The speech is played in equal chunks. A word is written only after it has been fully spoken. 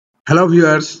Hello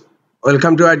viewers,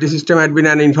 welcome to IT System Admin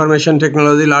and Information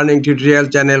Technology Learning Tutorial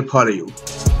channel for you.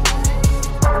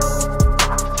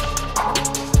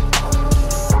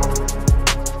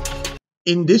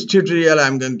 In this tutorial, I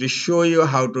am going to show you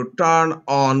how to turn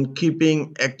on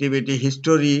keeping activity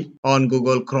history on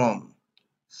Google Chrome.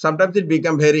 Sometimes it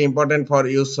becomes very important for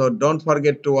you, so don't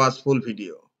forget to watch full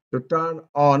video. To turn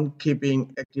on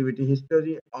keeping activity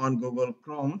history on Google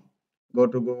Chrome, go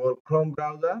to Google Chrome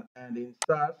browser and in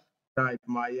search type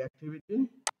my activity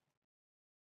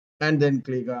and then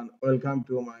click on welcome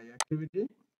to my activity,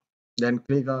 then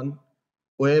click on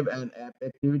web and app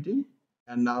activity,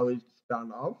 and now it's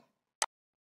turned off.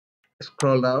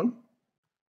 Scroll down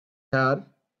here,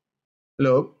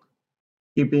 look,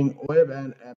 keeping web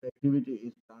and app activity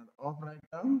is turned off right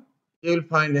now. You'll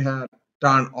find here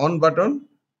turn on button,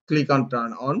 click on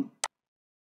turn on,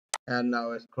 and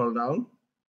now scroll down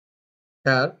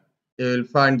here, you will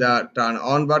find the turn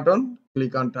on button,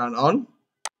 click on turn on,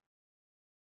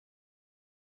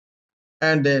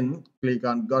 and then click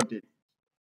on got it.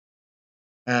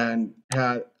 And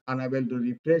here unable to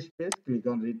refresh page, click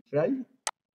on retry.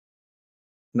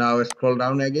 Now scroll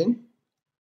down again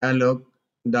and look,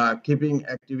 the keeping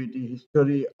activity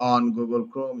history on Google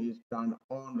Chrome is turned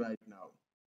on right now.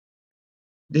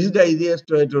 This is the easiest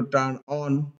way to turn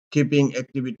on keeping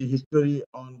activity history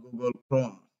on Google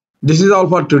Chrome. This is all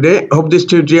for today. Hope this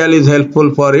tutorial is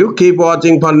helpful for you. Keep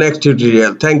watching for next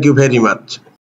tutorial. Thank you very much.